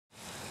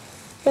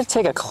Let's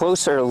take a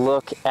closer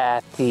look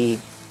at the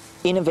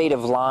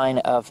innovative line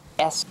of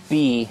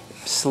SB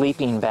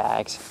sleeping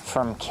bags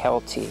from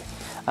Kelty.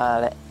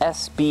 The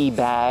SB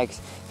bags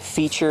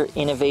feature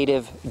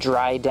innovative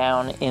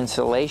DriDown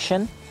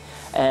insulation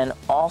and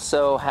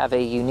also have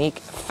a unique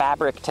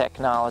fabric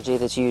technology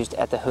that's used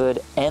at the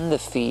hood and the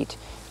feet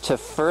to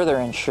further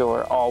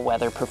ensure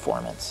all-weather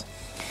performance.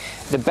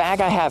 The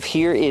bag I have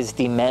here is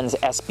the men's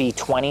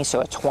SB20, so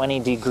a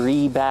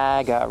 20-degree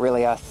bag,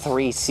 really a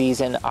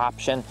 3-season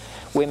option.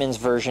 Women's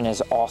version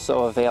is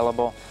also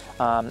available.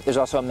 There's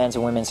also a men's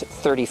and women's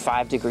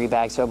 35-degree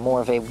bag, so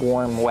more of a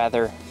warm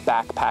weather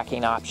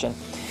backpacking option.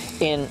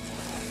 In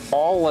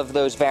all of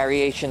those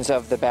variations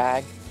of the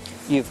bag,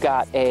 you've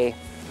got a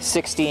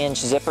 60-inch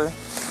zipper,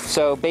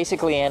 so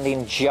basically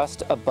ending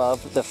just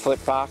above the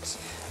foot box.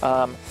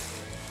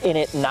 In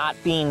it not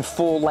being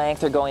full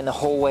length or going the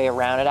whole way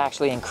around, it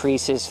actually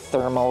increases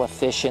thermal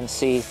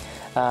efficiency.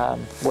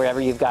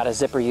 Wherever you've got a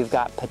zipper, you've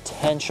got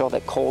potential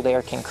that cold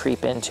air can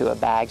creep into a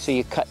bag, so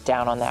you cut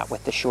down on that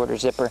with the shorter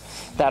zipper.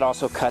 That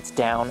also cuts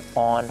down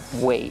on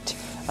weight,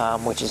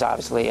 which is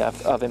obviously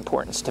of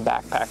importance to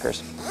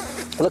backpackers.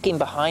 Looking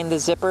behind the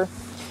zipper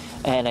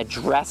and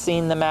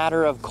addressing the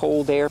matter of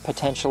cold air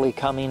potentially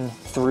coming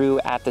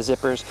through at the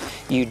zippers,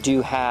 you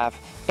do have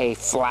a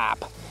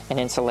flap, an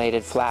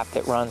insulated flap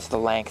that runs the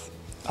length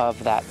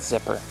of that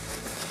zipper.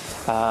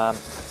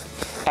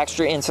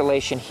 Extra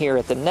insulation here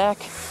at the neck,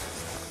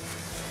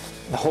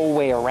 the whole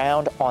way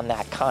around on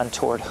that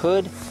contoured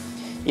hood.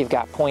 You've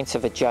got points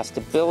of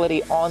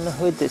adjustability on the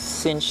hood to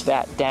cinch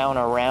that down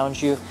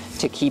around you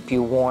to keep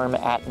you warm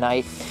at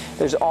night.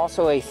 There's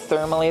also a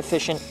thermally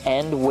efficient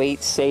and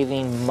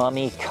weight-saving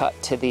mummy cut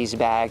to these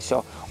bags,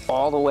 so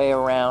all the way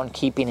around,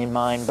 keeping in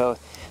mind both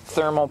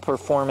thermal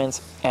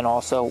performance and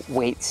also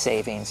weight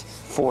savings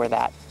for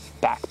that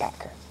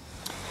backpacker.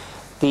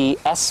 The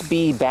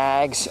SB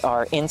bags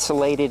are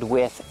insulated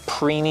with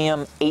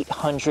premium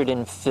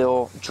 800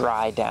 fill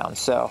DriDown.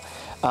 So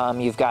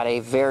you've got a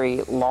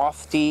very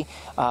lofty,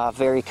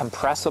 very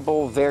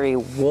compressible, very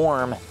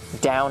warm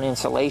down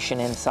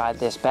insulation inside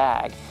this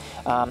bag.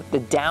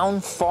 The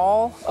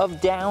downfall of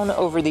down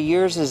over the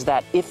years is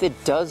that if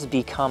it does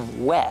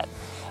become wet,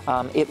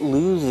 it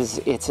loses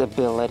its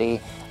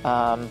ability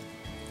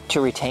to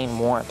retain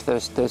warmth.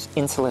 Those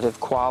insulative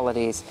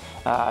qualities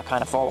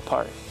kind of fall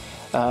apart.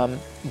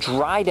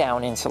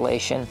 DriDown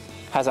insulation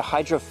has a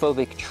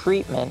hydrophobic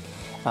treatment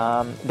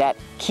that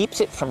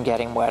keeps it from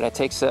getting wet.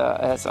 It's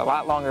a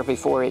lot longer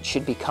before it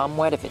should become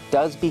wet. If it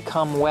does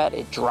become wet,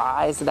 it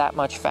dries that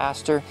much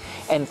faster,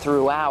 and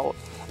throughout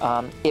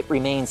it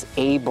remains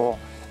able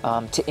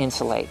to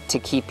insulate, to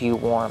keep you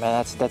warm,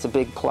 and that's a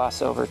big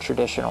plus over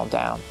traditional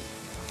down.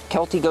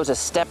 Kelty goes a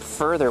step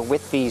further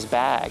with these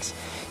bags,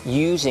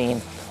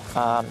 using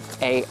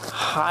a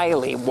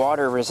highly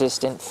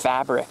water-resistant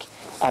fabric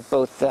at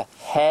both the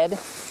head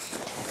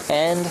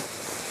and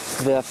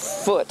the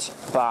foot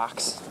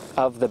box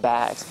of the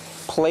bags.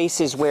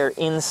 Places where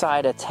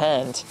inside a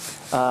tent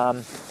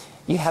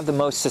you have the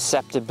most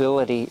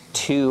susceptibility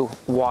to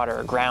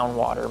water,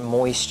 groundwater,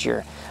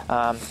 moisture.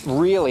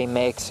 Really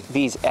makes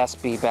these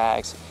SB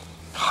bags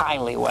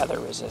highly weather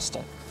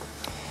resistant.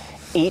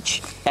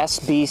 Each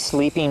SB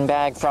sleeping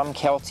bag from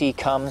Kelty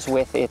comes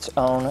with its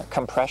own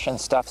compression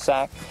stuff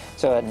sack,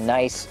 so a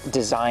nice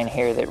design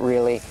here that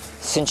really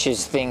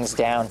cinches things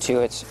down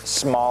to its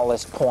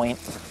smallest point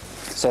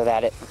so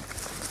that it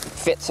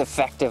fits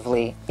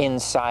effectively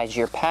inside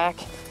your pack.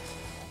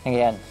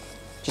 Again,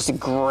 just a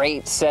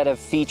great set of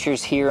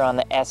features here on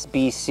the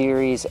SB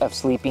series of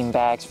sleeping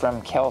bags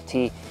from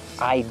Kelty,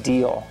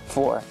 ideal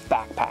for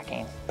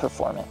backpacking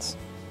performance.